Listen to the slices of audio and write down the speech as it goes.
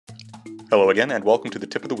Hello again, and welcome to the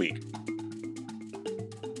Tip of the Week.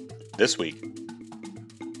 This week,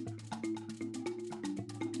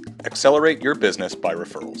 accelerate your business by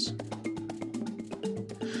referrals.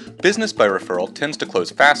 Business by referral tends to close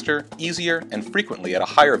faster, easier, and frequently at a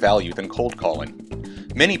higher value than cold calling.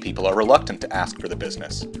 Many people are reluctant to ask for the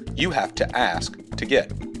business. You have to ask to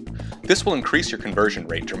get. This will increase your conversion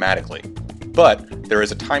rate dramatically, but there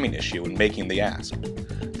is a timing issue in making the ask.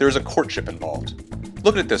 There is a courtship involved.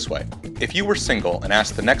 Look at it this way. If you were single and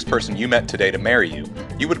asked the next person you met today to marry you,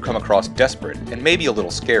 you would come across desperate and maybe a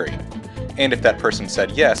little scary. And if that person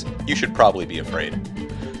said yes, you should probably be afraid.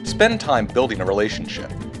 Spend time building a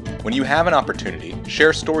relationship. When you have an opportunity,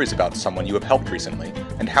 share stories about someone you have helped recently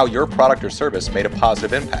and how your product or service made a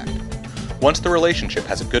positive impact. Once the relationship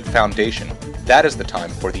has a good foundation, that is the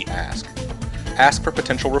time for the ask. Ask for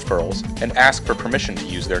potential referrals and ask for permission to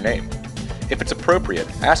use their name. If it's appropriate,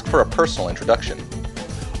 ask for a personal introduction.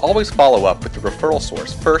 Always follow up with the referral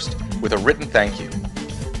source first with a written thank you.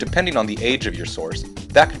 Depending on the age of your source,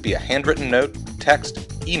 that could be a handwritten note,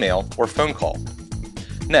 text, email, or phone call.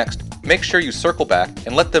 Next, make sure you circle back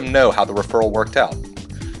and let them know how the referral worked out.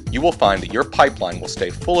 You will find that your pipeline will stay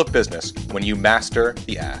full of business when you master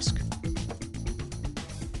the ask.